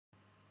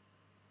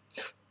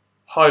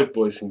Hi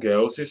boys and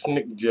girls, this is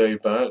Nick J.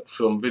 Barrett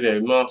from Video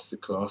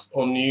Masterclass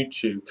on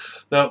YouTube.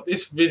 Now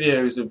this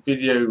video is a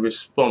video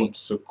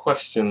response to a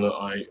question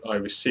that I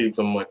received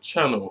on my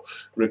channel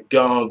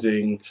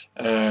regarding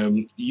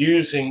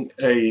using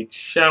a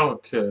shower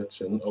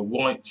curtain, a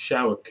white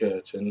shower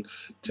curtain,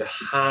 to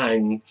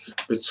hang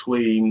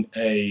between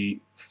a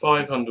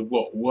 500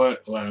 watt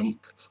work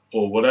lamp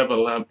or whatever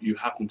lamp you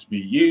happen to be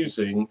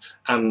using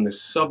and the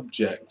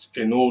subject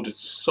in order to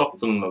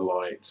soften the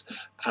light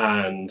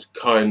and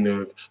kind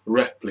of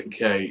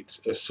replicate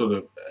a sort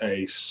of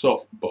a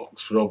softbox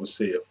for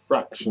obviously a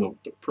fraction of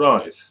the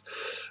price.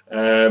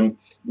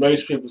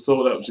 Most people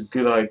thought that was a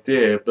good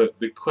idea, but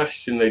the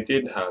question they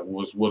did have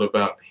was, what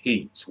about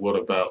heat? What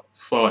about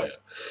fire?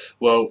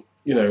 Well,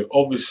 you know,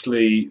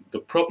 obviously the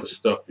proper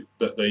stuff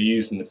that they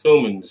use in the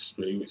film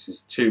industry, which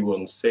is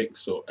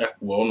 216 or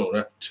F1 or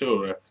F2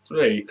 or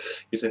F3,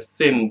 is a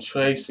thin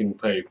tracing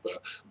paper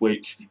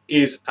which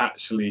is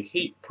actually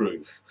heat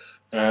proof.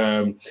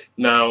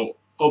 Now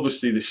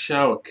obviously the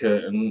shower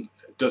curtain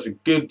does a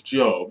good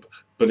job,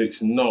 but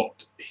it's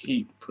not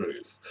heat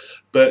proof.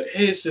 But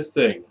here's the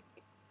thing.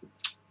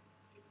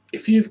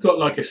 If you've got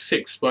like a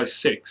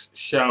 6x6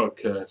 shower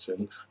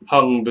curtain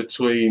hung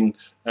between,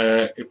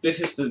 if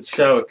this is the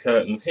shower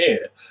curtain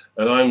here,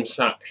 and I'm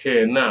sat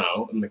here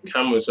now, and the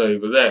camera's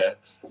over there,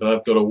 and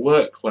I've got a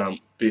work lamp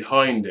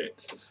behind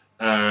it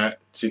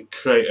to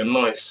create a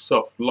nice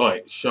soft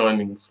light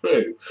shining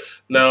through.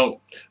 Now,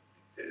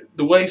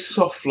 the way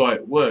soft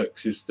light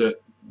works is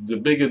that the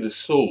bigger the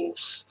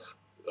source,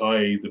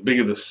 i.e. the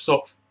bigger the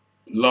soft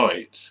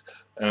light,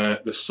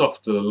 the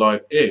softer the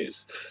light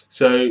is.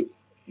 So,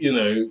 you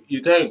know,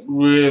 you don't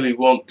really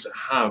want to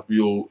have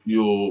your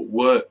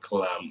work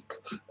lamp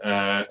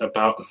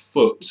about a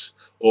foot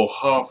or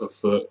half a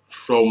foot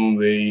from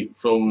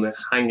the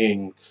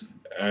hanging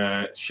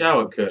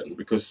shower curtain,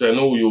 because then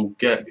all you'll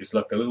get is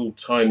like a little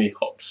tiny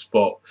hot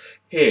spot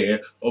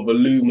here of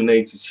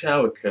illuminated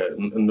shower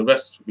curtain, and the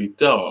rest will be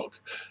dark,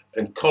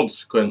 and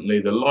consequently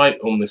the light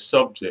on the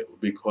subject will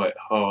be quite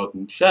hard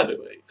and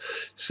shadowy.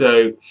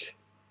 So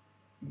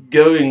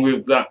going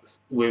with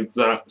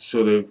that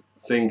sort of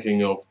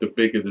thinking of the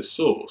bigger the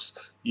source,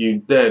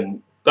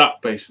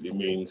 that basically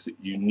means that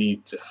you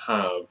need to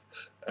have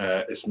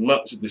as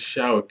much of the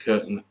shower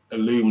curtain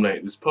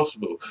illuminated as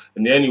possible,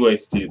 and the only way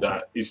to do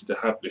that is to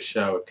have the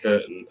shower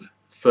curtain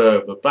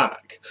further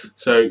back.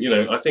 So, you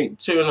know, I think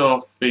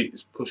 2.5 feet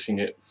is pushing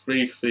it,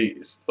 3 feet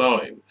is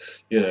fine.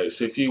 You know,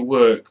 so if you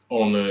work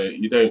on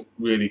you don't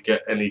really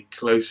get any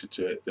closer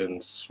to it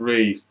than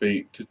 3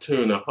 feet to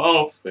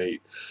 2.5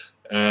 feet,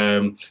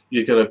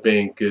 you're going to be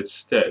in good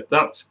stead.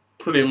 That's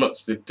pretty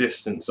much the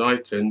distance I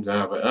tend to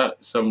have it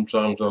at.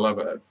 Sometimes I'll have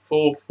it at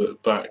 4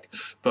 foot back,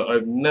 but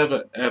I've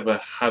never ever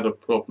had a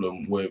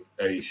problem with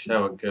a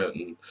shower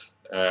curtain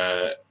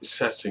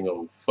setting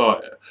on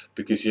fire,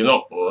 because you're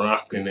not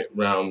wrapping it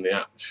round the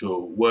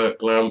actual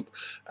work lamp,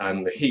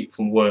 and the heat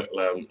from work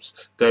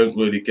lamps don't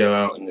really go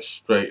out in a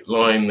straight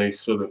line. They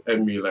sort of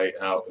emulate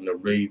out in a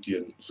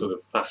radiant sort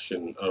of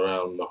fashion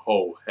around the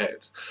whole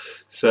head.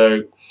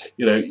 So,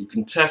 you know, you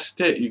can test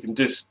it. You can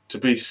just, to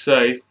be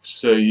safe,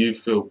 so you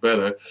feel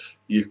better,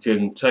 you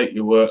can take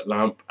your work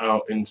lamp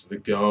out into the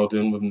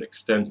garden with an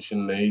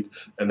extension lead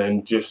and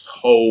then just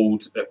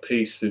hold a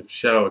piece of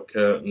shower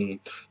curtain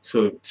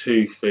sort of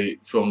 2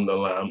 feet from the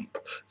lamp,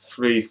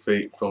 3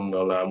 feet from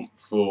the lamp,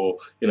 for,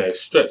 you know,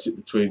 stretch it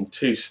between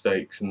 2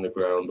 stakes in the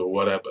ground or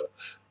whatever.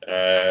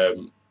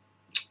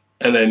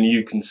 And then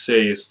you can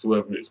see as to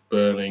whether it's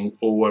burning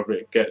or whether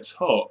it gets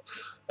hot.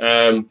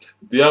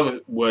 The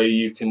other way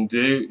you can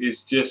do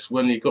is just,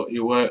 when you've got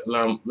your work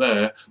lamp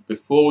there,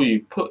 before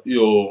you put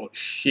your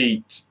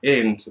sheet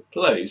into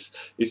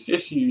place, is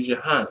just use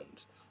your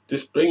hand.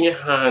 Just bring your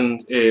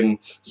hand in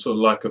sort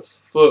of like a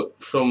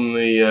foot from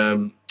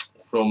the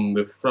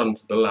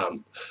front of the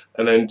lamp,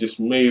 and then just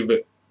move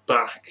it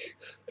back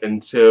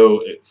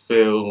until it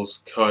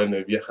feels kind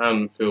of, your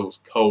hand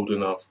feels cold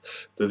enough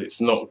that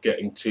it's not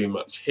getting too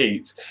much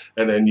heat,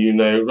 and then you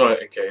know, right,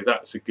 okay,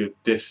 that's a good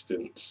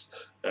distance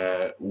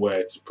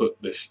where to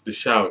put the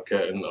shower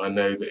curtain. I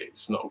know that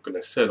it's not going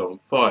to set on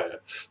fire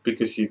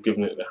because you've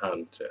given it the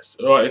hand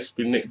test. Alright, it's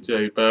been Nick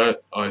J.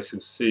 Barrett. I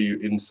shall see you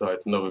inside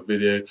another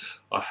video.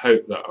 I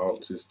hope that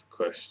answers the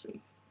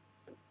question.